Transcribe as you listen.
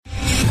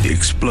The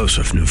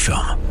explosive new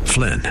film,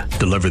 Flynn,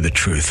 deliver the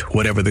truth,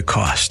 whatever the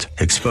cost.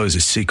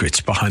 Exposes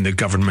secrets behind the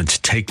government's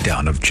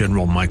takedown of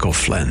General Michael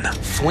Flynn.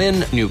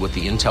 Flynn knew what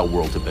the intel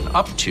world had been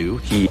up to.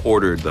 He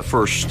ordered the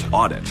first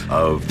audit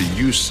of the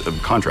use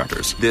of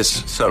contractors.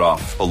 This set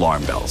off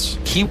alarm bells.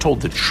 He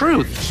told the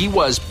truth. He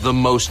was the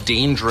most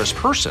dangerous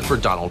person for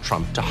Donald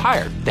Trump to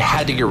hire. They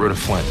had to get rid of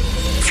Flynn.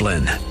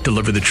 Flynn,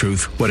 deliver the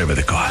truth, whatever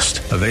the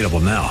cost. Available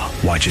now.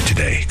 Watch it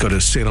today. Go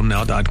to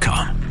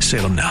salemnow.com.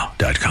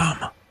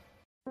 salemnow.com.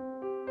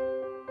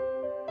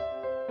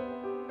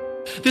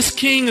 This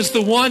king is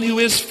the one who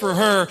is for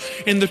her.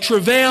 In the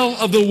travail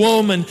of the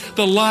woman,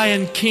 the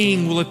Lion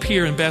King will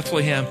appear in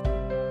Bethlehem.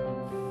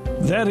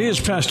 That is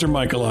Pastor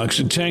Michael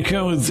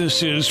Oxentenko.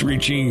 This is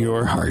Reaching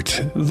Your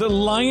Heart. The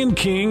Lion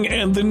King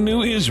and the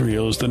New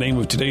Israel is the name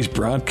of today's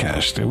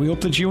broadcast, and we hope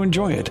that you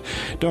enjoy it.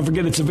 Don't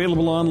forget it's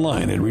available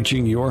online at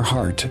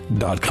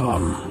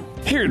reachingyourheart.com.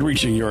 Here at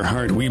Reaching Your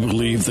Heart, we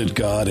believe that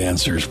God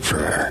answers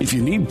prayer. If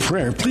you need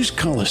prayer, please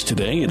call us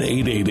today at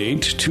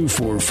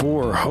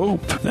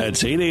 888-244-HOPE.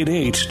 That's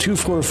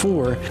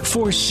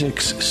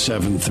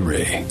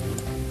 888-244-4673.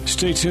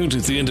 Stay tuned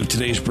at the end of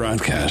today's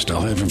broadcast.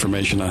 I'll have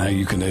information on how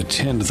you can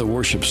attend the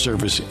worship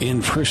service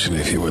in person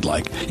if you would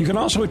like. You can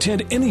also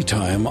attend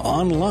anytime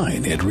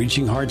online at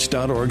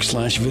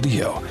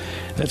reachinghearts.org/video.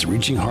 That's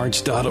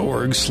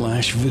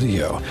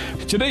reachinghearts.org/video.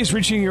 Today's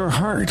Reaching Your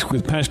Heart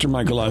with Pastor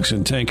Michael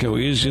Oxentenko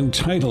is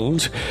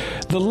entitled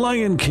The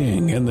Lion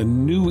King and the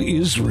New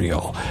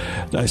Israel.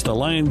 That's The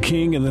Lion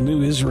King and the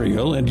New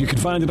Israel, and you can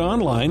find it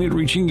online at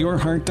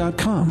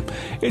reachingyourheart.com.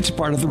 It's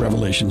part of the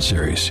Revelation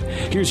series.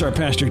 Here's our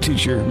pastor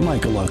teacher,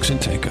 Michael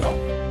Oxentenko.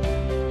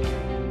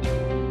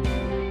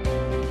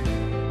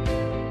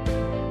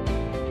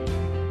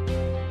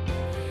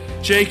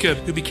 Jacob,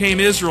 who became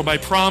Israel by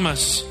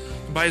promise,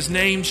 by his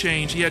name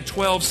change, he had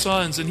 12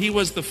 sons, and he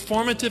was the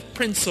formative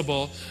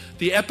principle,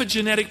 the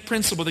epigenetic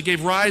principle that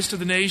gave rise to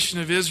the nation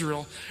of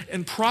Israel.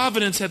 And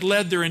providence had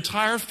led their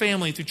entire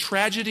family through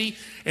tragedy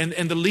and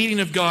the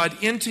leading of God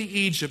into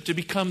Egypt to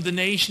become the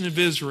nation of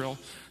Israel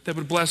that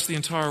would bless the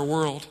entire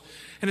world.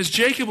 And as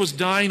Jacob was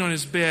dying on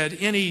his bed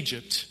in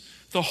Egypt,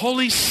 the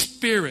Holy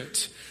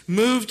Spirit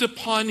moved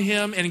upon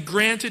him and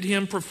granted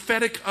him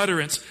prophetic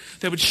utterance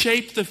that would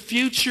shape the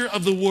future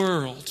of the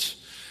world.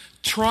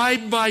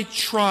 Tribe by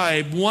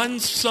tribe, one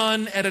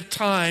son at a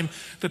time,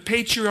 the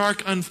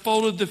patriarch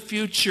unfolded the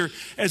future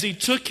as he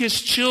took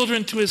his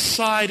children to his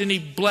side and he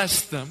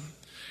blessed them.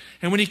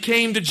 And when he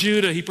came to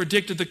Judah, he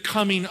predicted the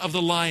coming of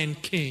the Lion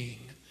King,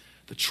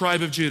 the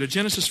tribe of Judah.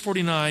 Genesis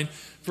 49,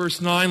 verse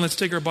 9. Let's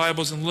take our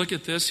Bibles and look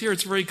at this. Here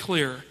it's very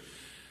clear.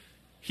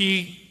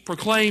 He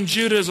proclaimed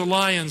Judah as a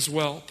lion's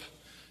whelp.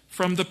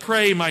 From the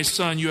prey, my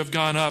son, you have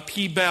gone up.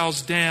 He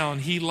bows down.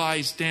 He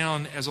lies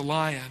down as a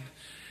lion.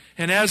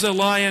 And as a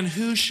lion,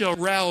 who shall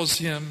rouse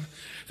him?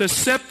 The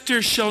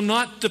scepter shall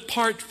not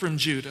depart from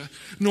Judah,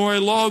 nor a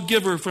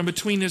lawgiver from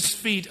between his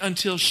feet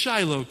until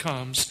Shiloh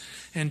comes,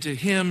 and to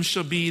him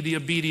shall be the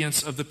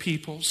obedience of the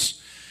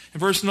peoples. In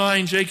verse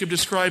 9, Jacob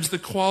describes the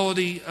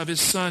quality of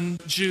his son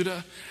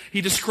Judah.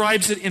 He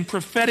describes it in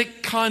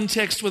prophetic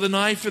context with an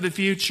eye for the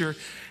future.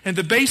 And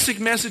the basic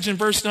message in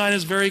verse 9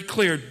 is very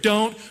clear.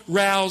 Don't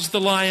rouse the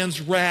lion's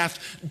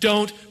wrath.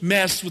 Don't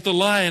mess with the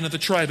lion of the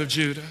tribe of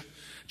Judah.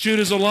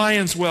 Judah's a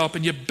lion's whelp,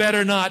 and you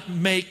better not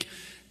make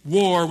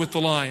war with the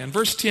lion.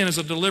 Verse 10 is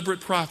a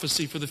deliberate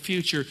prophecy for the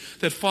future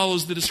that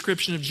follows the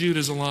description of Judah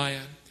as a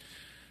lion.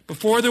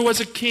 Before there was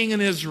a king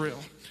in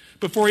Israel,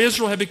 before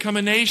Israel had become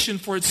a nation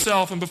for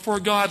itself, and before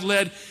God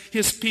led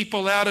his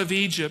people out of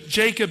Egypt,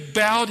 Jacob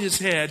bowed his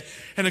head,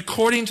 and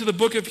according to the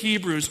book of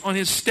Hebrews, on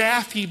his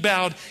staff he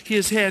bowed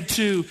his head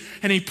too,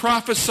 and he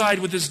prophesied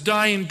with his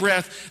dying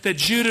breath that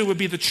Judah would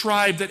be the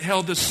tribe that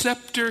held the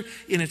scepter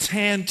in its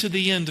hand to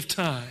the end of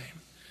time.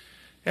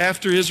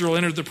 After Israel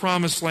entered the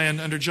promised land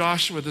under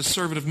Joshua, the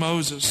servant of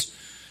Moses,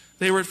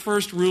 they were at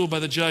first ruled by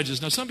the judges.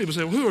 Now some people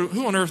say, well,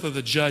 who on earth are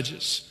the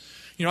judges?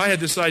 You know, I had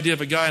this idea of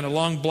a guy in a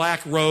long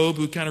black robe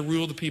who kind of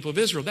ruled the people of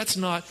Israel. That's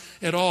not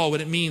at all what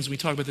it means when we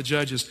talk about the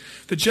judges.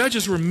 The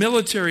judges were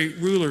military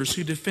rulers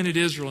who defended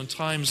Israel in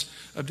times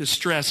of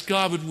distress.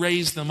 God would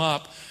raise them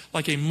up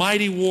like a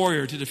mighty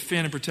warrior to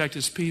defend and protect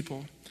his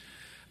people.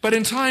 But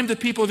in time, the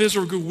people of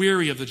Israel grew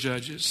weary of the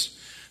judges.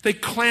 They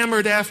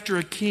clamored after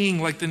a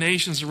king like the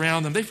nations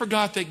around them. They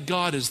forgot that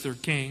God is their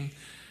king.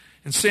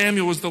 And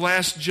Samuel was the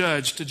last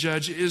judge to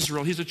judge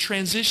Israel. He's a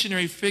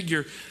transitionary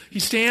figure. He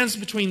stands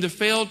between the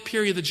failed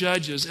period of the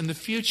judges and the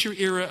future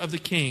era of the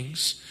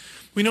kings.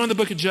 We know in the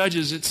book of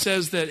Judges it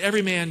says that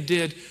every man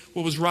did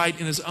what was right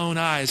in his own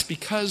eyes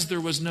because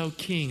there was no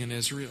king in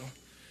Israel.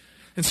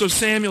 And so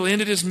Samuel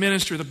ended his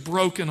ministry with a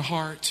broken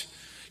heart.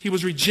 He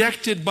was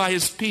rejected by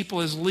his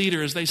people as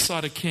leader as they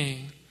sought a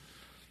king.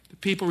 The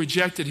people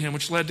rejected him,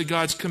 which led to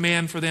God's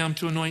command for them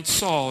to anoint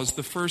Saul as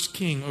the first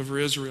king over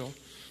Israel.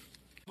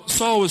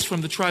 Saul was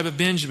from the tribe of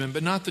Benjamin,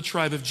 but not the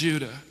tribe of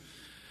Judah.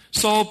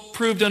 Saul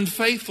proved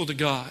unfaithful to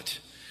God.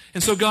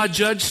 And so God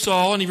judged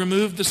Saul, and he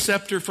removed the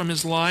scepter from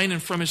his line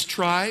and from his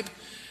tribe.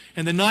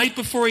 And the night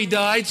before he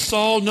died,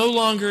 Saul, no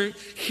longer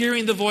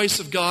hearing the voice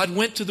of God,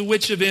 went to the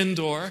witch of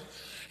Endor.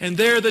 And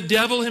there the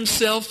devil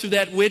himself, through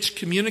that witch,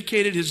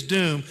 communicated his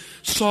doom.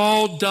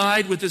 Saul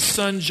died with his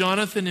son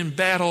Jonathan in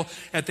battle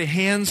at the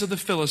hands of the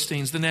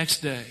Philistines the next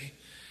day.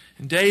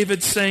 And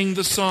David sang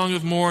the song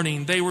of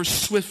mourning. They were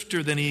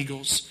swifter than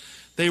eagles.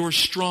 They were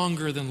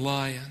stronger than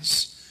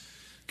lions.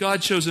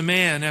 God chose a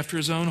man after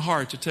his own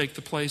heart to take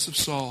the place of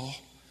Saul.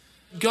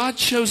 God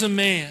chose a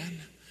man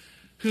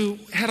who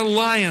had a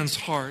lion's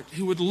heart,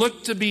 who would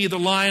look to be the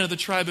lion of the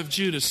tribe of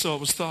Judah, so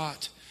it was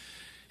thought.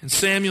 And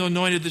Samuel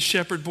anointed the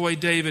shepherd boy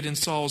David in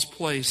Saul's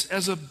place.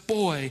 As a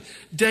boy,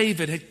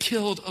 David had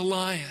killed a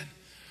lion.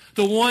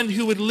 The one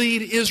who would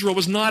lead Israel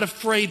was not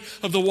afraid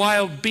of the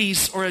wild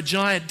beasts or a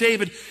giant.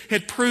 David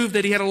had proved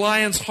that he had a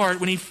lion's heart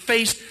when he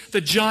faced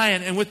the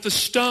giant, and with the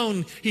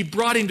stone, he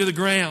brought him to the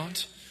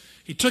ground.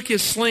 He took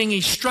his sling, he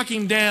struck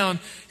him down,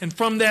 and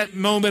from that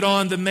moment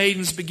on, the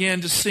maidens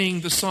began to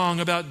sing the song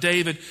about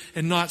David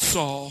and not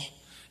Saul.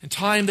 In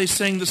time, they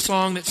sang the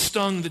song that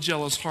stung the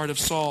jealous heart of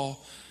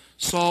Saul.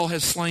 Saul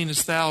has slain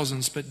his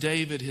thousands, but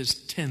David his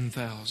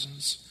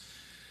 10,000s.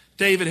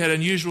 David had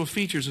unusual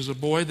features as a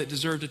boy that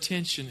deserved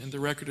attention in the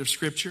record of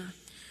Scripture.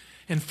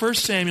 In 1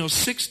 Samuel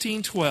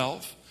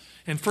 16:12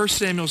 and 1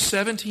 Samuel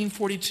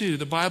 17:42,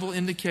 the Bible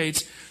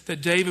indicates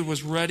that David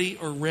was ruddy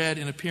or red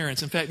in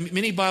appearance. In fact,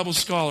 many Bible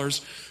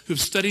scholars who've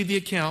studied the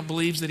account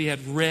believes that he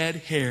had red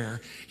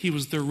hair. He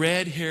was the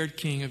red-haired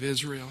king of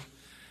Israel.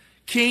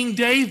 King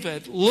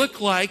David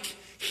looked like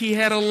he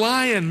had a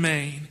lion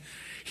mane.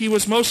 He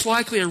was most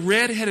likely a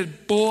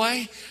red-headed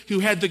boy who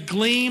had the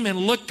gleam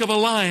and look of a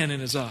lion in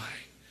his eye.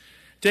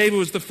 David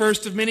was the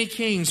first of many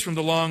kings from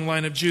the long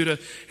line of Judah,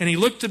 and he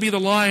looked to be the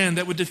lion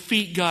that would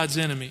defeat God's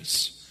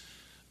enemies.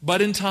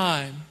 But in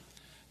time,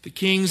 the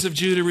kings of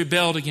Judah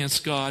rebelled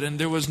against God, and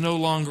there was no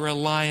longer a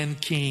lion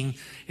king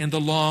in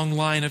the long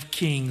line of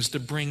kings to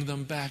bring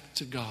them back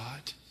to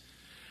God.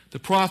 The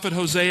prophet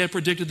Hosea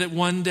predicted that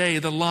one day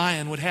the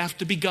lion would have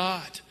to be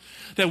God.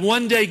 That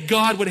one day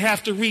God would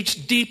have to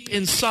reach deep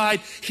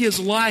inside his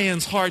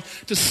lion's heart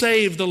to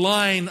save the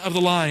line of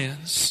the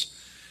lions.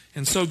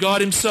 And so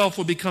God himself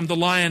will become the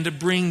lion to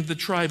bring the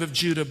tribe of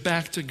Judah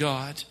back to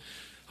God.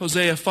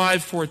 Hosea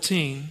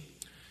 5:14,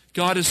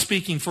 God is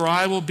speaking, "For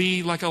I will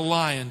be like a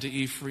lion to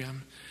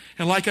Ephraim,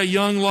 and like a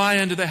young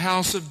lion to the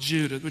house of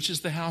Judah," which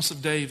is the house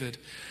of David.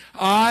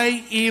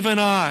 "I, even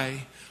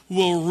I,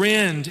 will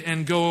rend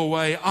and go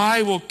away.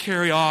 I will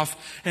carry off,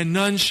 and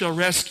none shall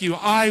rescue.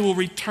 I will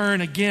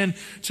return again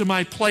to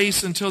my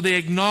place until they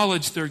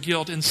acknowledge their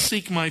guilt and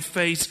seek my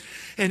face.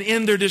 And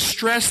in their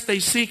distress they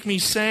seek me,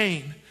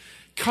 saying,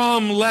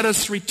 'Come, let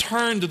us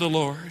return to the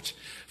Lord.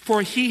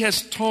 For he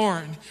has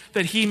torn,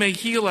 that he may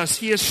heal us.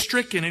 He has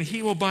stricken, and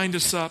he will bind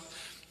us up.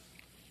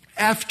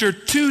 After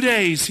 2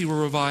 days he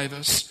will revive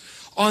us.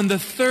 On the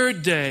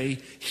third day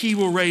he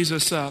will raise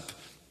us up,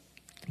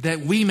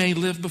 that we may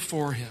live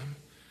before him.'"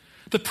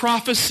 The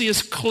prophecy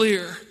is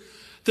clear.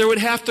 There would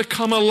have to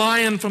come a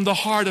lion from the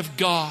heart of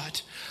God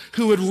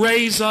who would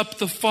raise up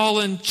the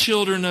fallen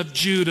children of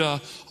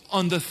Judah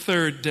on the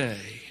third day.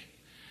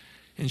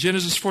 In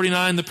Genesis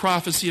 49, the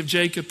prophecy of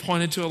Jacob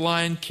pointed to a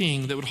lion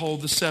king that would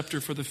hold the scepter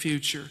for the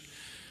future.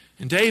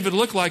 And David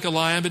looked like a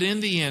lion, but in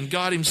the end,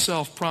 God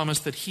himself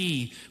promised that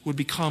he would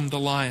become the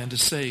lion to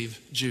save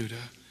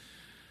Judah.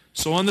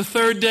 So on the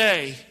third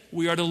day,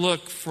 we are to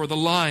look for the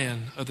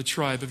lion of the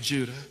tribe of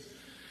Judah.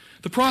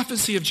 The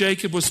prophecy of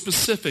Jacob was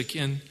specific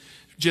in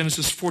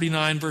Genesis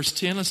 49, verse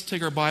 10. Let's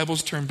take our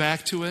Bibles, turn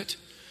back to it.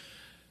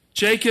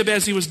 Jacob,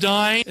 as he was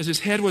dying, as his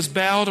head was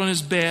bowed on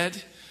his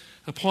bed,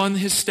 upon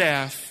his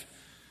staff,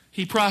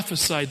 he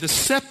prophesied, "The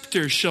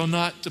scepter shall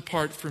not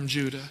depart from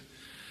Judah,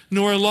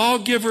 nor a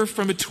lawgiver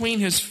from between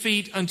his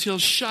feet until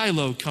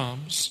Shiloh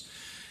comes,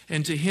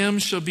 and to him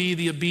shall be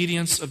the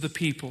obedience of the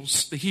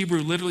peoples." The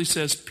Hebrew literally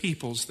says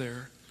peoples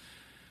there.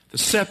 The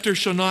scepter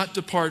shall not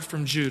depart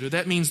from Judah.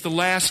 That means the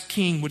last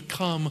king would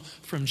come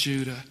from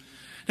Judah.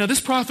 Now, this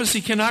prophecy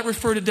cannot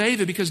refer to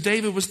David because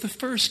David was the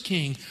first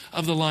king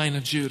of the line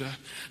of Judah.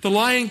 The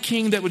lion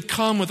king that would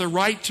come with a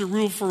right to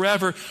rule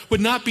forever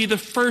would not be the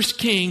first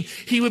king.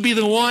 He would be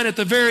the one at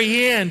the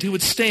very end who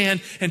would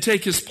stand and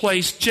take his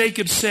place.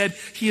 Jacob said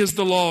he is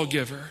the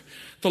lawgiver.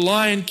 The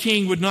lion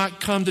king would not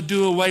come to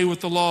do away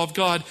with the law of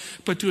God,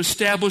 but to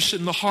establish it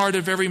in the heart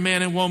of every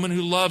man and woman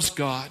who loves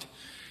God.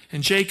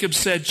 And Jacob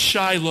said,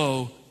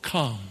 "Shiloh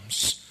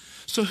comes."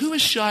 So who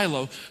is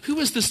Shiloh? Who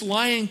is this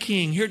lion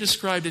king here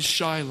described as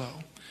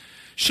Shiloh?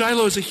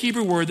 Shiloh is a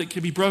Hebrew word that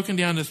can be broken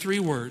down to 3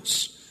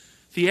 words.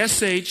 The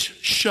SH,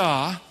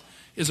 Shah,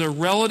 is a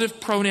relative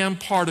pronoun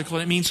particle,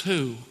 and it means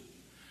who.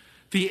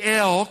 The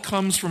L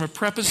comes from a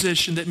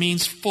preposition that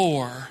means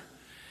for.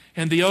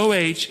 And the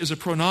OH is a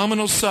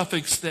pronominal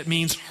suffix that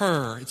means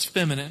her. It's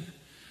feminine.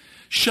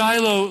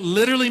 Shiloh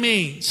literally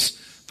means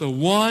the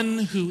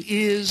one who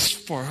is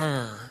for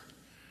her.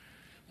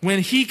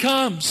 When he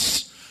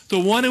comes, the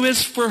one who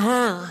is for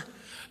her,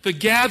 the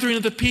gathering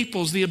of the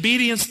peoples, the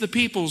obedience of the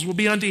peoples will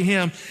be unto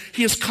him.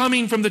 He is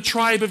coming from the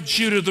tribe of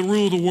Judah to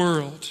rule the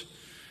world.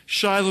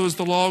 Shiloh is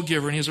the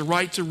lawgiver, and he has a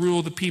right to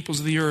rule the peoples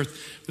of the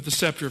earth with the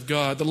scepter of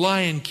God. The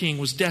Lion King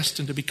was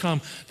destined to become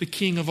the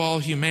king of all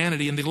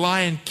humanity, and the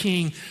Lion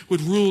King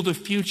would rule the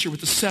future with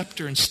the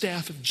scepter and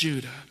staff of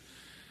Judah.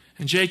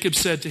 And Jacob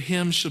said, to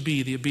him shall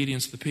be the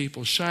obedience of the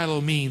people.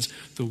 Shiloh means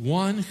the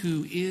one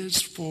who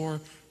is for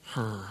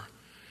her.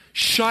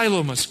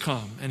 Shiloh must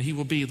come, and he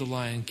will be the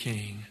Lion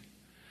King.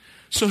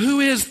 So who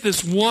is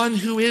this one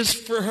who is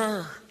for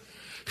her?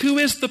 Who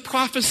is the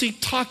prophecy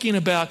talking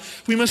about?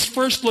 We must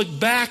first look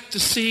back to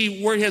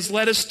see where it has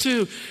led us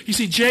to. You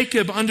see,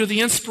 Jacob, under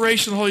the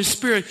inspiration of the Holy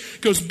Spirit,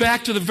 goes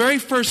back to the very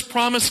first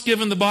promise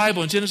given in the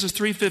Bible in Genesis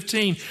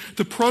 3:15,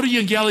 the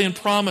proto-evangelion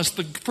promise,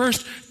 the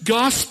first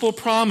gospel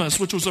promise,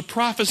 which was a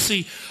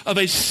prophecy of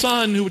a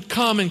son who would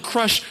come and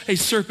crush a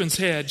serpent's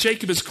head.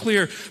 Jacob is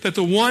clear that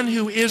the one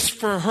who is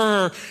for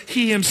her,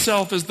 he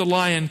himself is the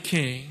Lion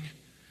King.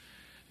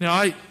 Now,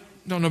 I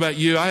don't know about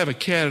you. I have a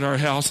cat at our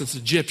house that's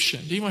Egyptian.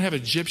 Do anyone have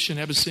an Egyptian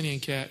Abyssinian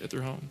cat at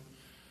their home?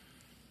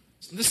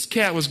 This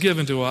cat was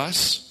given to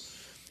us,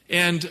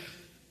 and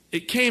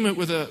it came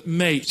with a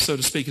mate, so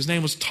to speak. His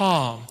name was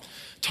Tom.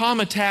 Tom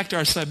attacked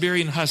our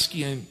Siberian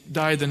Husky and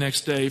died the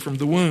next day from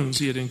the wounds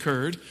he had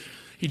incurred.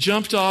 He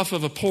jumped off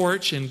of a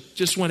porch and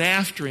just went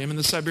after him, and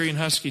the Siberian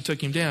Husky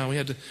took him down. We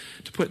had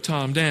to put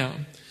Tom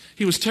down.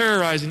 He was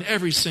terrorizing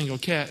every single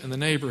cat in the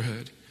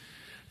neighborhood.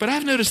 But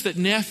I've noticed that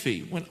Nephi,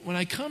 when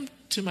I come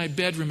to my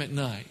bedroom at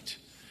night,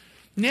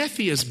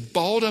 Nephi is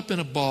balled up in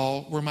a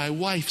ball where my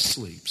wife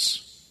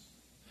sleeps.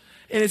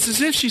 And it's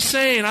as if she's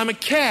saying, I'm a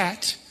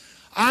cat.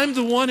 I'm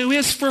the one who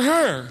is for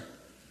her.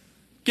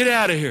 Get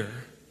out of here.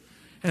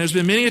 And there's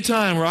been many a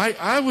time where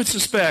I would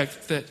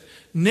suspect that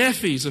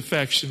Nephi's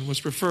affection was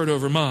preferred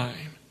over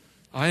mine.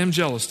 I am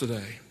jealous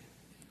today.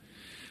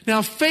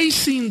 Now,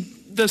 facing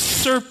the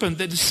serpent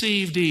that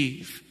deceived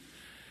Eve,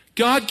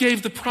 God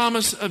gave the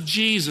promise of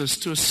Jesus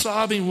to a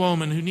sobbing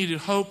woman who needed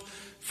hope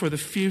for the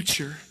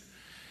future.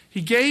 He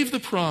gave the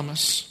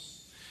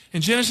promise.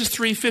 In Genesis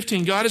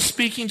 3:15, God is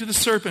speaking to the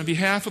serpent on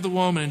behalf of the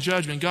woman in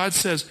judgment. God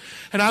says,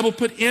 and I will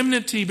put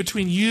enmity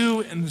between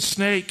you and the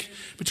snake,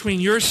 between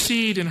your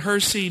seed and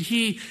her seed.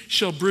 He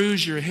shall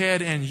bruise your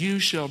head, and you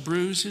shall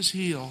bruise his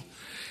heel.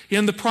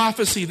 In the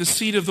prophecy, the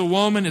seed of the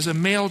woman is a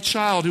male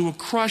child who will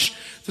crush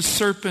the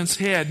serpent's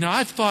head. Now,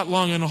 I've thought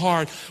long and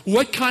hard,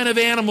 what kind of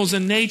animals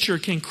in nature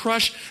can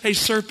crush a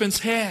serpent's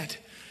head?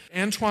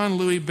 Antoine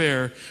Louis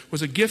Barre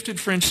was a gifted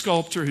French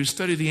sculptor who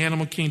studied the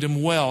animal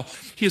kingdom well.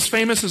 He is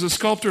famous as a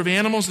sculptor of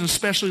animals and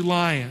especially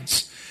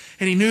lions.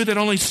 And he knew that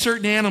only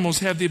certain animals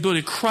have the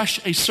ability to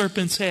crush a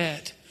serpent's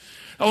head.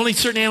 Only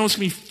certain animals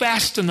can be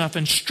fast enough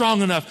and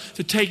strong enough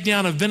to take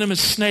down a venomous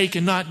snake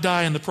and not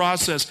die in the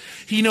process.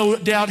 He no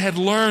doubt had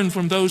learned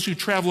from those who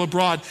travel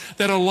abroad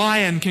that a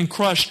lion can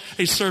crush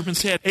a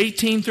serpent's head.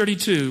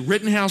 1832,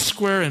 Rittenhouse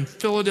Square in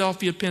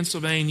Philadelphia,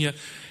 Pennsylvania.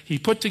 He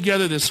put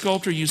together this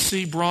sculpture, you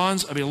see,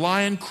 bronze of a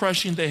lion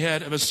crushing the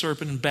head of a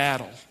serpent in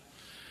battle.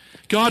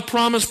 God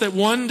promised that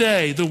one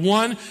day, the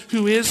one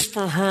who is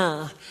for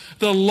her,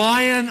 the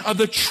Lion of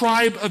the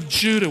tribe of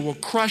Judah, will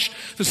crush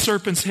the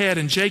serpent's head.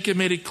 And Jacob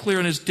made it clear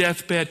on his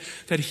deathbed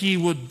that he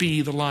would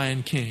be the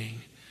Lion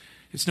King.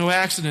 It's no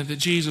accident that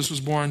Jesus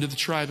was born to the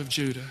tribe of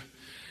Judah.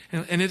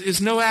 And it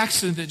is no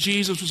accident that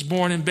Jesus was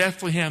born in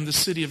Bethlehem, the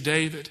city of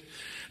David.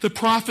 The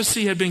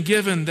prophecy had been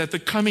given that the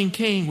coming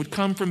king would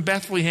come from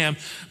Bethlehem,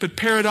 but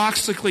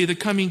paradoxically, the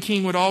coming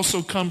king would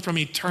also come from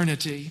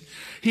eternity.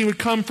 He would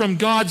come from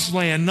God's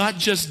land, not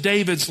just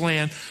David's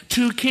land.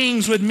 Two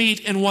kings would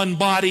meet in one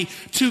body.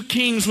 Two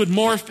kings would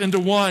morph into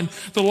one.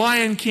 The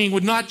Lion King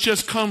would not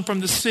just come from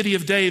the city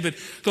of David.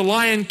 The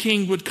Lion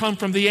King would come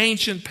from the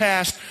ancient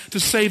past to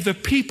save the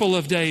people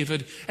of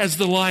David as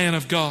the Lion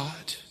of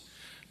God.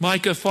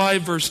 Micah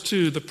 5 verse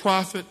 2, the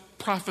prophet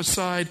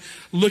prophesied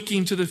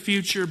looking to the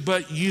future,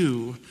 but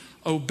you,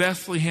 O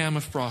Bethlehem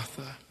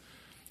Ephrathah,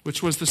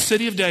 which was the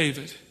city of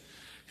David,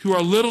 who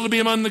are little to be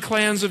among the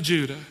clans of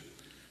Judah,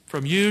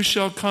 from you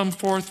shall come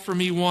forth for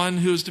me one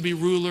who is to be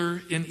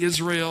ruler in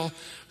Israel,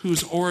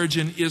 whose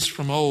origin is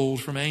from old,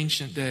 from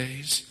ancient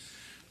days.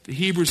 The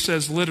Hebrew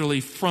says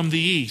literally, from the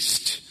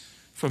east,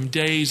 from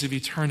days of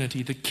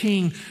eternity. The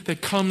king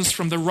that comes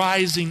from the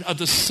rising of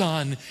the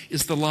sun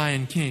is the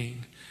Lion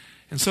King.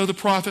 And so the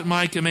prophet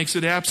Micah makes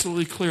it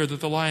absolutely clear that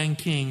the Lion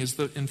King is,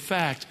 in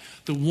fact,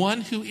 the one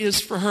who is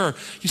for her.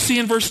 You see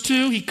in verse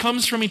 2, he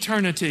comes from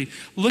eternity.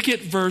 Look at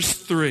verse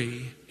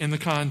 3 in the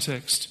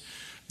context.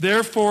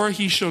 Therefore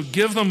he shall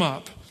give them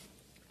up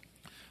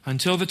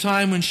until the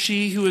time when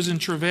she who is in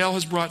travail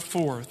has brought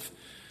forth.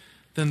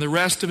 Then the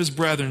rest of his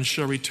brethren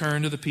shall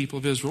return to the people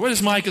of Israel. What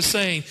is Micah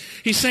saying?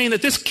 He's saying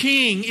that this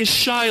king is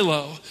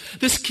Shiloh.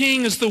 This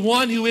king is the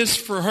one who is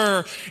for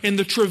her. In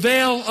the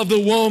travail of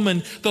the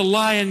woman, the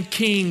Lion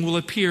King will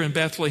appear in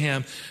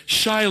Bethlehem.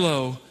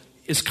 Shiloh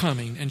is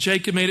coming. And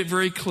Jacob made it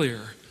very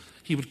clear.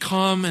 He would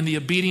come and the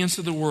obedience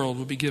of the world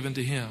would be given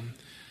to him.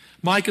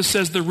 Micah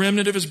says the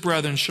remnant of his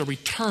brethren shall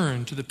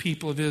return to the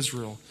people of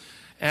Israel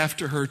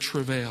after her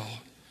travail.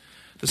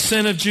 The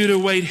sin of Judah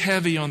weighed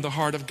heavy on the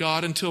heart of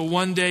God until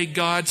one day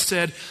God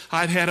said,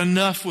 I've had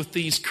enough with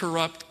these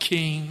corrupt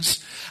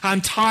kings. I'm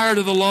tired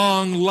of the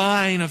long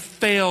line of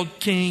failed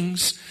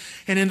kings.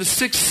 And in the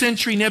 6th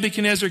century,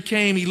 Nebuchadnezzar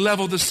came. He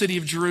leveled the city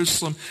of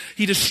Jerusalem.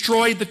 He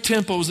destroyed the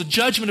temple. It was a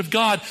judgment of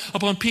God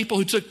upon people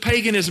who took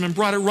paganism and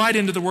brought it right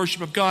into the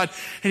worship of God.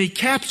 And he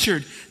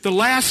captured the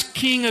last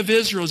king of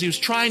Israel as he was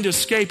trying to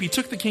escape. He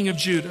took the king of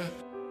Judah.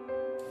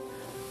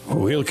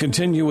 We'll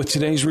continue with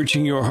today's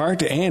Reaching Your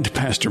Heart and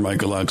Pastor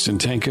Michael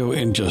Oxentenko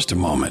in just a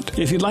moment.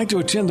 If you'd like to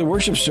attend the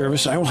worship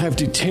service, I will have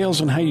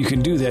details on how you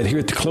can do that here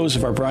at the close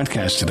of our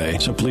broadcast today,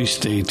 so please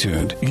stay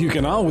tuned. You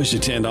can always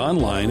attend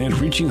online at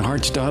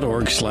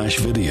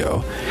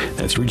reachinghearts.org/video.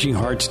 That's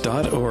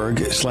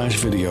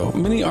reachinghearts.org/video.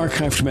 Many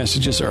archived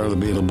messages are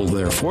available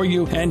there for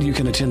you, and you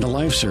can attend the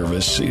live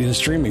service in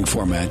streaming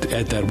format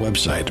at that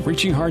website,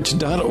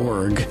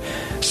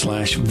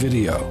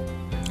 reachinghearts.org/video.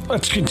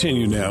 Let's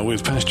continue now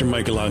with Pastor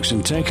Michael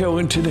Oxentenko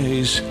in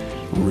today's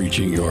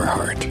Reaching Your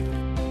Heart.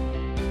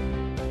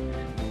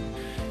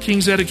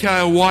 King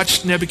Zedekiah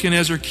watched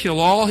Nebuchadnezzar kill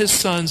all his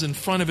sons in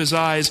front of his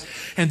eyes,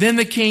 and then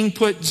the king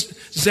put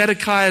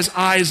Zedekiah's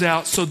eyes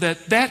out so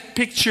that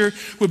picture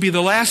would be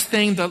the last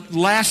thing the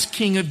last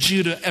king of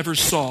Judah ever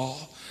saw.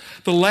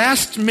 The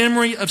last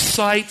memory of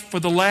sight for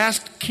the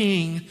last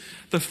king,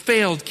 the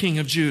failed king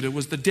of Judah,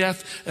 was the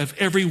death of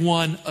every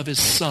one of his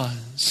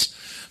sons.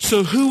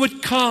 So who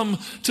would come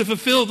to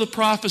fulfill the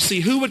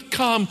prophecy? Who would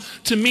come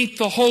to meet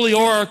the holy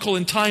oracle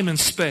in time and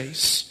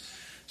space?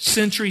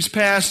 Centuries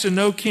passed and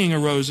no king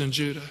arose in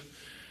Judah.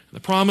 The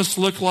promise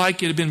looked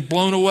like it had been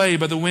blown away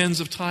by the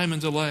winds of time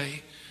and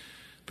delay.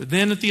 But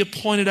then at the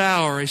appointed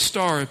hour, a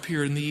star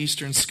appeared in the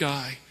eastern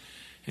sky.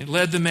 It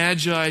led the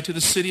Magi to the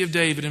city of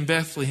David in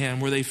Bethlehem,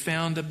 where they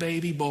found a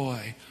baby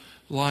boy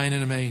lying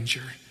in a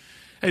manger.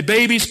 A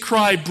baby's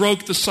cry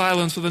broke the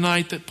silence of the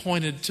night that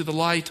pointed to the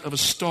light of a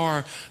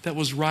star that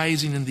was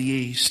rising in the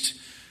east.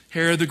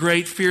 Herod the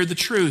Great feared the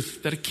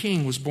truth that a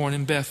king was born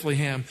in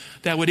Bethlehem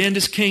that would end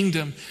his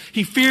kingdom.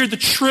 He feared the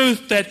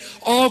truth that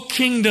all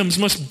kingdoms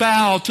must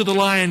bow to the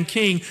Lion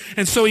King.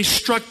 And so he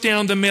struck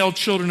down the male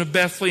children of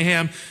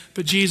Bethlehem.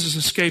 But Jesus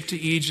escaped to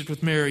Egypt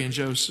with Mary and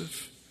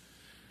Joseph.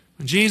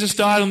 When Jesus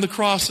died on the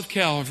cross of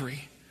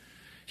Calvary,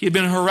 he had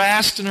been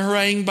harassed and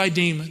harangued by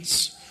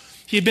demons.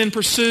 He had been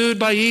pursued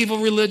by evil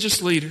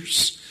religious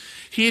leaders.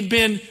 He had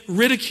been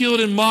ridiculed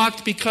and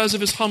mocked because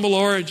of his humble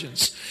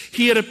origins.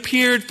 He had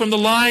appeared from the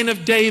line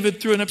of David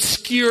through an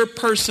obscure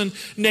person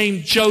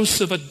named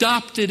Joseph,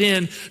 adopted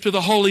in to the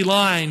holy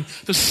line,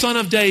 the son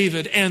of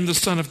David and the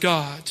Son of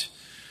God.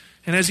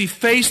 And as he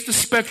faced the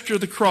specter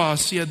of the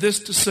cross, he had this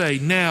to say: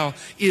 now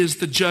is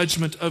the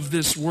judgment of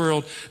this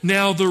world.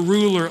 Now the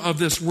ruler of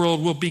this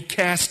world will be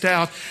cast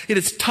out. It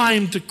is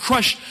time to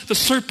crush the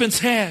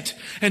serpent's head.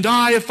 And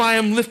I, if I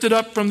am lifted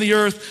up from the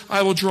earth,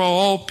 I will draw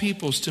all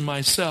peoples to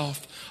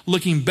myself.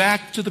 Looking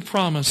back to the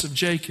promise of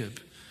Jacob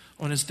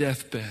on his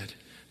deathbed.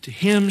 To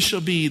him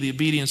shall be the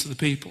obedience of the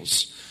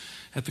peoples.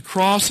 At the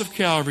cross of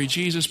Calvary,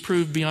 Jesus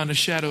proved beyond a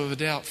shadow of a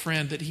doubt,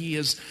 friend, that he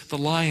is the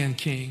Lion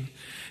King.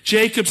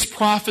 Jacob's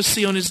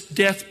prophecy on his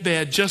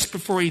deathbed just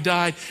before he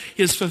died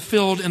is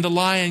fulfilled in the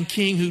Lion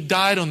King who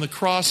died on the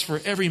cross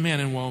for every man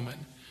and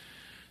woman.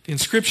 The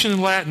inscription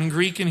in Latin,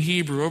 Greek, and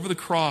Hebrew over the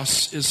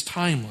cross is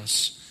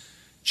timeless.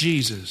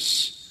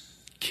 Jesus,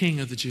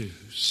 King of the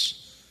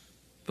Jews,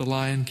 the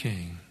Lion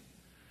King.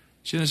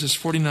 Genesis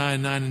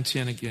 49, 9 and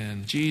 10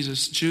 again.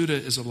 Jesus, Judah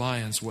is a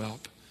lion's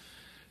whelp.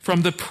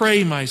 From the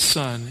prey, my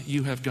son,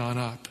 you have gone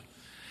up.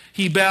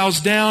 He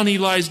bows down, he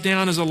lies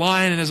down as a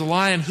lion, and as a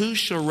lion, who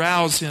shall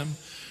rouse him?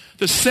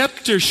 The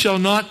scepter shall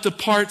not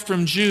depart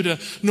from Judah,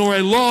 nor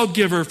a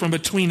lawgiver from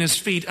between his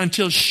feet,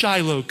 until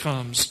Shiloh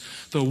comes,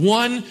 the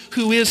one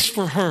who is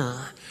for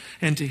her,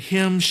 and to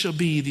him shall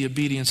be the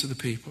obedience of the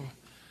people.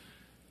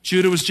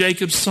 Judah was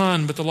Jacob's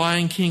son, but the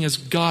Lion King is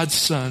God's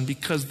son,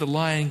 because the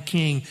Lion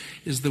King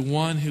is the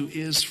one who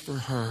is for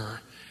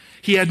her.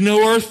 He had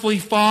no earthly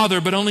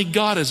father, but only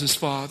God as his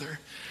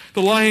father.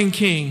 The Lion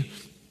King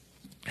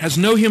has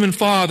no human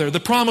father. The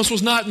promise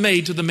was not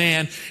made to the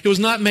man. It was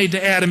not made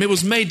to Adam. It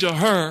was made to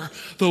her,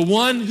 the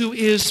one who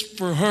is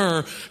for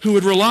her, who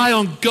would rely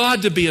on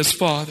God to be his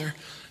father,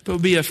 but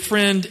would be a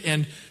friend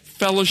and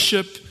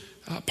fellowship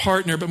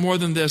partner, but more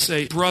than this,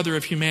 a brother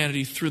of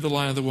humanity through the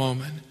line of the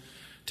woman.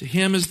 To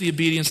him is the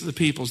obedience of the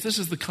peoples. This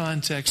is the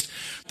context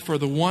for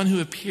the one who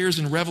appears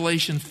in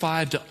Revelation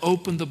 5 to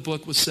open the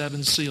book with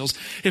 7 seals.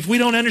 If we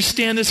don't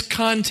understand this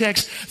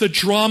context, the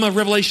drama of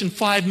Revelation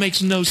 5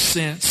 makes no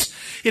sense.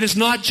 It is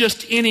not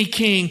just any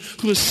king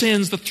who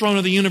ascends the throne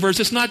of the universe.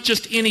 It's not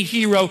just any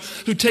hero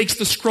who takes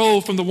the scroll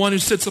from the one who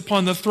sits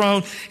upon the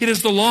throne. It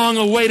is the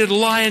long-awaited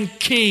Lion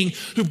King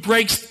who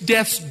breaks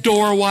death's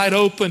door wide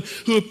open,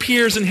 who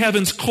appears in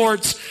heaven's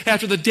courts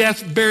after the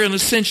death, burial, and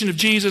ascension of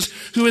Jesus,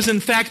 who is in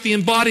fact the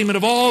embodiment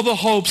of all the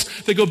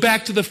hopes that go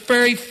back to the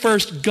very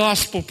first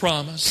gospel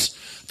promise.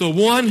 The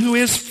one who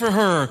is for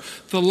her,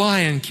 the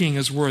Lion King,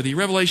 is worthy.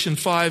 Revelation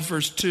 5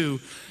 verse 2.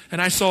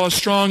 And I saw a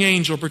strong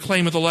angel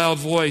proclaim with a loud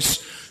voice,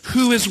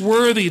 "Who is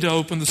worthy to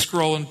open the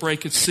scroll and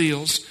break its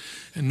seals?"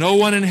 And no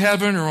one in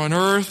heaven or on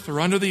earth or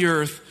under the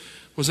earth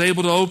was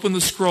able to open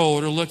the scroll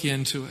or to look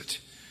into it.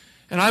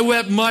 And I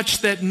wept much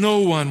that no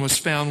one was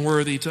found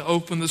worthy to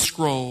open the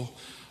scroll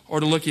or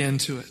to look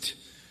into it.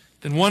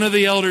 Then one of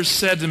the elders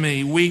said to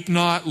me, "Weep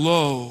not,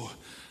 lo,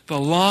 the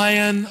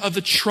Lion of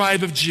the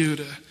tribe of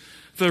Judah,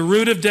 the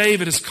Root of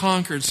David, is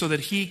conquered so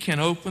that he can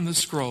open the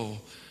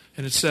scroll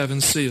and its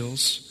 7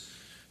 seals."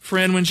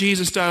 Friend, when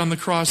Jesus died on the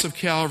cross of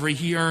Calvary,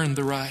 he earned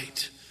the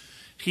right.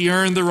 He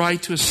earned the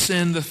right to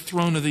ascend the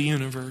throne of the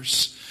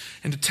universe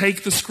and to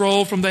take the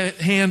scroll from the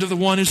hand of the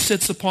one who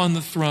sits upon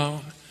the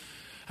throne.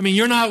 I mean,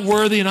 you're not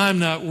worthy and I'm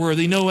not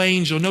worthy. No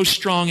angel, no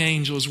strong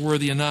angel is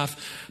worthy enough.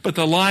 But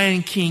the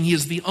Lion King, he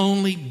is the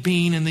only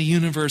being in the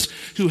universe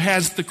who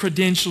has the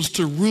credentials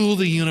to rule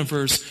the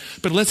universe.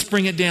 But let's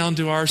bring it down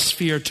to our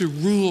sphere, to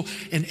rule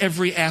in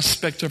every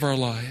aspect of our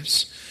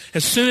lives.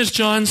 As soon as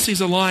John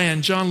sees a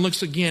lion, John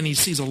looks again, he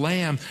sees a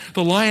lamb.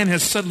 The lion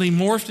has suddenly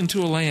morphed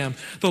into a lamb.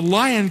 The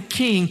Lion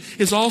King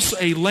is also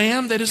a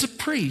lamb that is a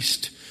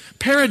priest.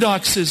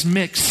 Paradoxes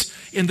mix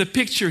in the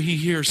picture he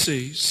here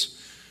sees.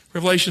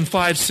 Revelation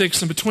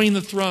 5:6, "And between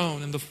the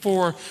throne and the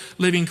 4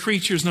 living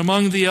creatures and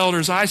among the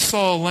elders, I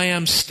saw a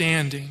lamb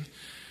standing,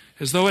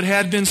 as though it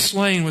had been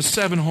slain, with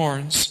 7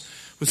 horns,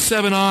 with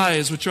 7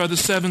 eyes, which are the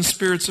 7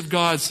 spirits of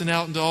God sent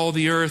out into all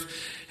the earth.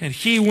 And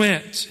he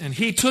went, and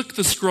he took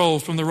the scroll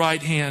from the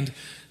right hand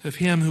of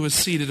him who was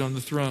seated on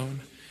the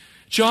throne."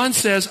 John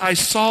says, "I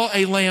saw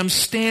a lamb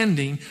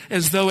standing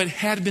as though it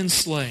had been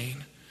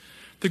slain."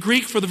 The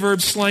Greek for the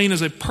verb slain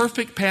is a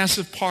perfect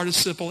passive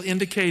participle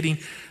indicating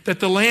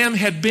that the lamb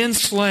had been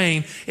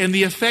slain and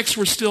the effects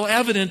were still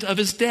evident of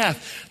his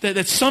death.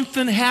 That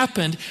something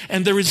happened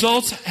and the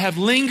results have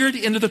lingered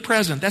into the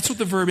present. That's what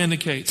the verb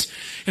indicates.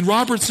 In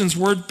Robertson's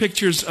word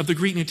pictures of the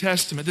Greek New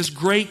Testament, this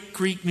great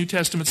Greek New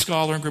Testament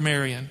scholar and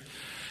grammarian,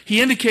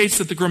 he indicates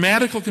that the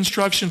grammatical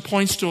construction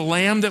points to a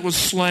lamb that was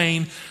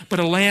slain, but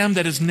a lamb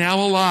that is now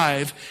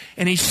alive,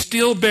 and he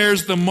still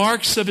bears the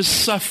marks of his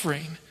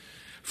suffering.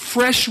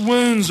 Fresh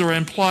wounds are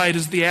implied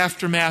as the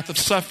aftermath of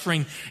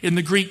suffering in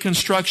the Greek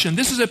construction.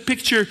 This is a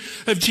picture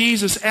of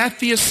Jesus at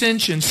the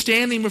ascension,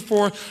 standing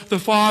before the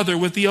Father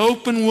with the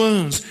open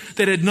wounds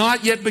that had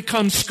not yet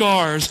become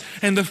scars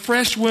and the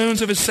fresh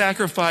wounds of his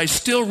sacrifice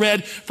still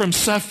red from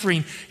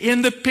suffering.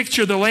 In the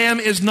picture, the Lamb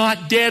is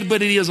not dead,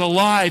 but he is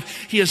alive.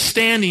 He is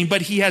standing,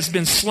 but he has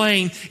been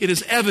slain. It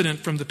is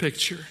evident from the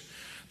picture.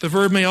 The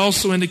verb may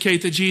also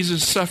indicate that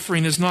Jesus'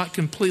 suffering is not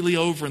completely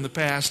over in the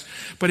past,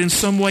 but in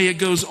some way it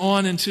goes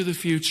on into the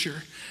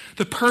future.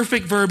 The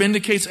perfect verb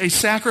indicates a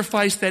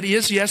sacrifice that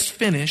is, yes,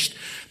 finished,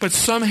 but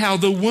somehow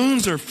the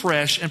wounds are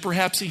fresh and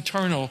perhaps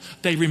eternal.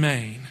 They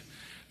remain.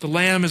 The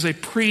Lamb is a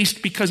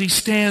priest because he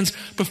stands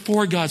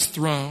before God's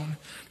throne.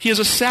 He is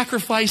a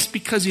sacrifice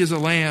because he is a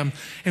lamb.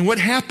 And what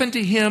happened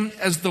to him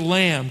as the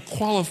Lamb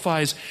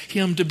qualifies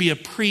him to be a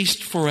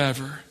priest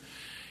forever.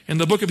 In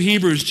the book of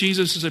Hebrews,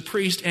 Jesus is a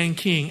priest and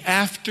king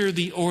after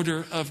the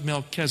order of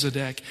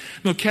Melchizedek.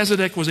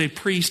 Melchizedek was a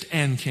priest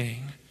and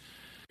king.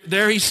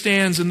 There he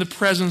stands in the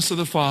presence of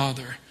the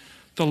Father.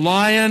 The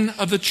Lion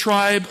of the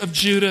tribe of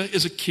Judah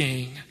is a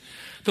king.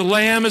 The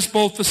Lamb is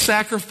both the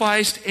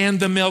sacrificed and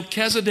the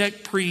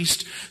Melchizedek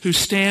priest who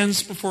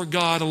stands before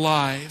God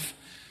alive.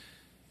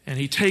 And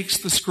he takes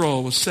the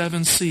scroll with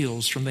 7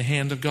 seals from the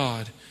hand of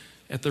God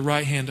at the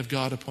right hand of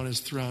God upon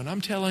his throne.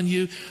 I'm telling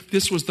you,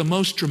 this was the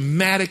most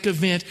dramatic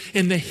event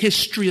in the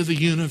history of the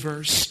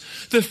universe.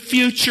 The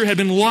future had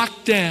been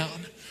locked down.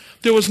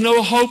 There was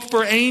no hope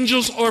for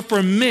angels or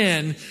for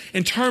men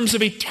in terms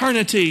of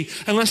eternity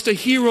unless the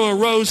hero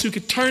arose who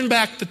could turn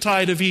back the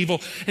tide of evil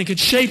and could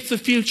shape the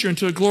future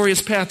into a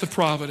glorious path of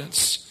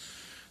providence.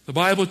 The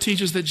Bible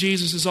teaches that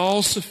Jesus is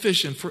all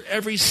sufficient for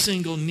every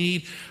single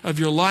need of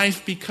your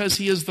life because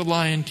he is the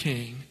Lion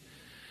King.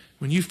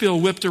 When you feel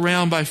whipped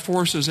around by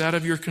forces out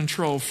of your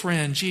control,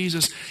 friend,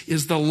 Jesus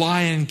is the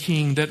Lion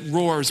King that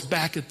roars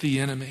back at the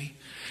enemy.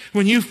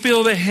 When you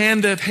feel the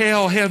hand of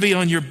hell heavy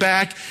on your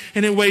back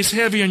and it weighs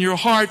heavy on your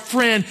heart,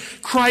 friend,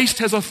 Christ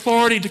has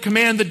authority to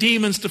command the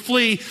demons to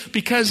flee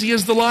because he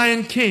is the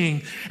Lion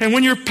King. And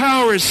when your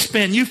power is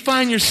spent, you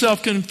find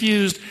yourself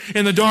confused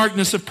in the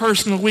darkness of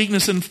personal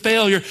weakness and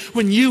failure,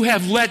 when you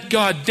have let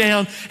God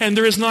down and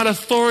there is not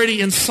authority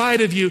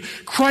inside of you,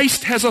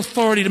 Christ has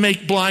authority to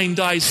make blind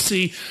eyes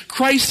see.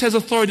 Christ has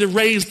authority to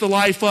raise the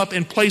life up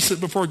and place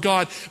it before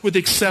God with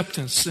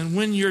acceptance. And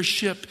when your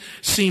ship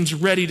seems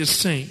ready to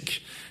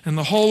sink, and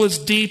the hole is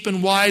deep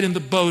and wide in the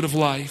boat of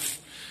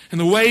life,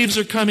 and the waves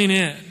are coming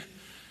in,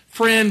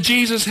 friend,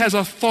 Jesus has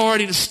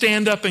authority to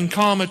stand up and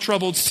calm a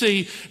troubled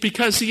sea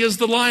because he is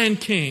the Lion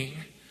King.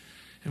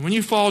 And when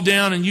you fall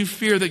down and you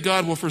fear that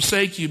God will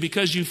forsake you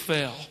because you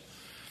fell,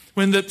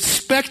 when the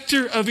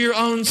specter of your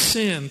own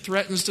sin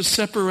threatens to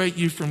separate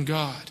you from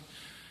God,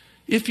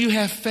 if you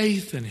have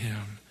faith in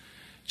him,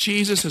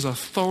 Jesus has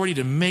authority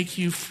to make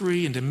you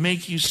free and to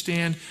make you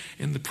stand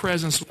in the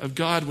presence of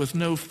God with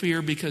no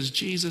fear because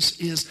Jesus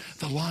is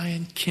the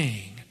Lion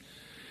King.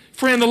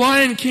 Friend, the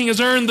Lion King has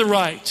earned the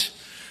right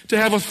to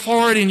have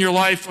authority in your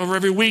life over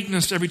every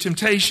weakness, every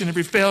temptation,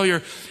 every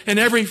failure, and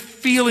every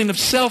feeling of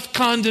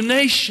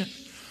self-condemnation.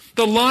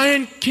 The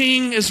Lion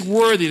King is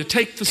worthy to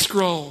take the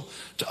scroll,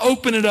 to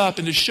open it up,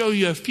 and to show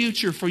you a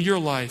future for your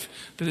life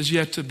that is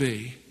yet to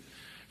be.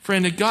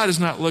 Friend, God is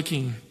not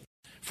looking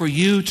for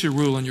you to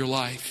rule in your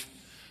life.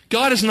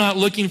 God is not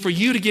looking for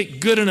you to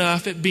get good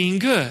enough at being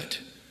good.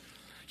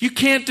 You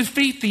can't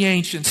defeat the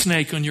ancient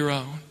snake on your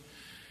own.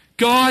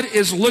 God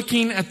is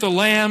looking at the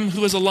Lamb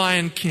who is a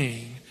Lion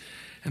King.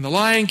 And the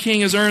Lion King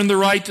has earned the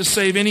right to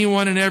save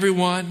anyone and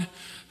everyone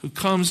who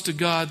comes to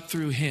God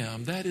through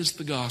him. That is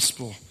the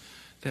gospel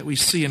that we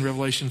see in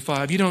Revelation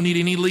 5. You don't need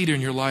any leader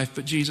in your life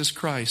but Jesus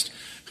Christ,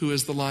 who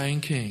is the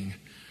Lion King.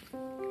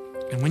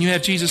 And when you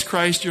have Jesus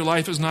Christ, your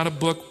life is not a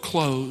book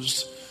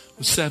closed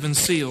with 7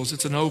 seals.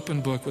 It's an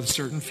open book with a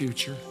certain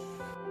future.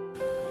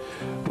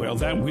 Well,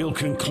 that will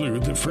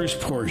conclude the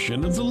first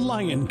portion of The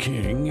Lion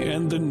King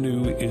and the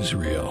New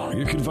Israel.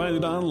 You can find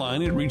it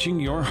online at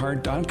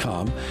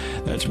reachingyourheart.com.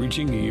 That's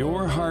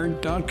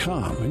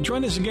reachingyourheart.com. And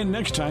join us again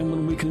next time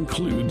when we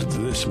conclude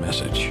this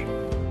message.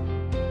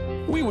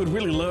 We would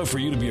really love for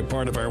you to be a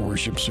part of our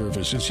worship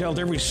service. It's held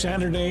every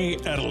Saturday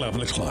at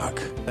 11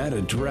 o'clock. That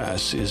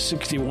address is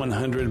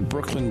 6100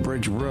 Brooklyn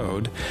Bridge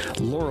Road,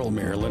 Laurel,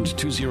 Maryland,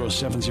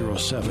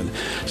 20707.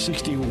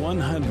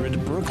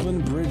 6100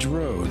 Brooklyn Bridge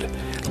Road,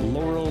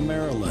 Laurel,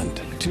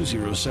 Maryland,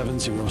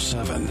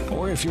 20707.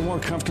 Or if you're more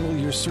comfortable,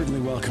 you're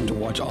certainly welcome to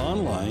watch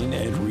online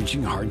at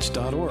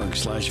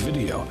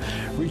reachinghearts.org/video.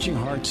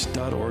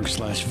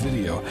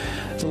 reachinghearts.org/video.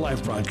 The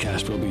live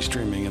broadcast will be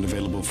streaming and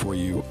available for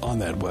you on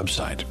that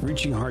website,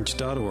 reachinghearts.org/video.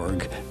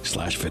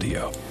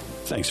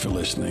 Thanks for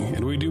listening,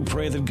 and we do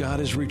pray that God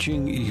is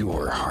reaching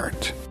your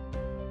heart.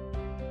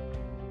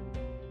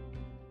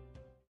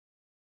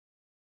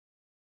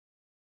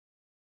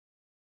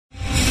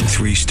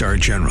 Three-star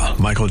General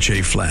Michael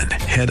J. Flynn,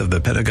 head of the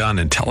Pentagon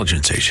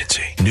Intelligence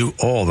Agency, knew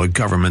all the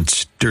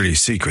government's dirty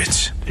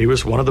secrets. He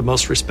was one of the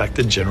most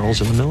respected generals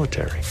in the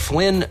military.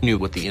 Flynn knew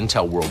what the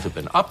intel world had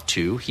been up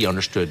to. He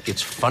understood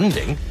its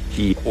funding.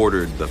 He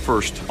ordered the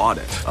first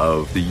audit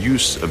of the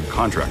use of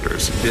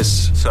contractors.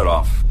 This set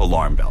off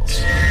alarm bells.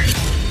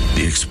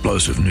 The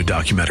explosive new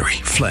documentary,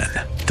 Flynn,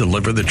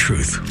 Deliver the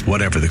Truth,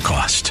 Whatever the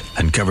Cost,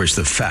 uncovers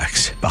the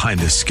facts behind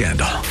this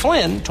scandal.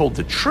 Flynn told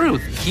the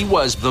truth. He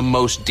was the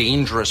most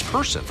dangerous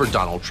person for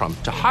Donald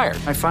Trump to hire.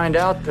 I find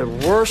out the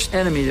worst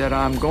enemy that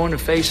I'm going to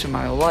face in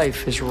my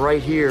life is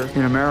right here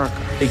in America.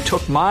 They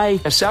took my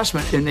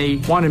assessment and they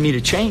wanted me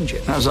to change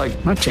it. And I was like,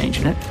 I'm not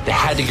changing it. They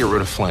had to get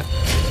rid of Flynn.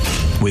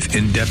 With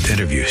in-depth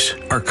interviews,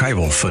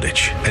 archival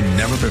footage, and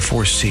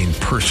never-before-seen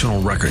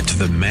personal records of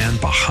the man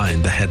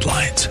behind the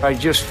headlines. I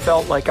just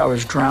felt like I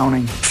was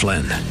drowning.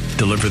 Flynn,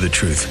 Deliver the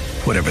Truth,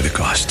 Whatever the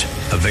Cost.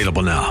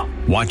 Available now.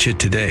 Watch it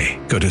today.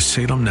 Go to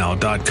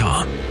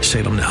salemnow.com.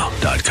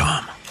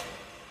 salemnow.com.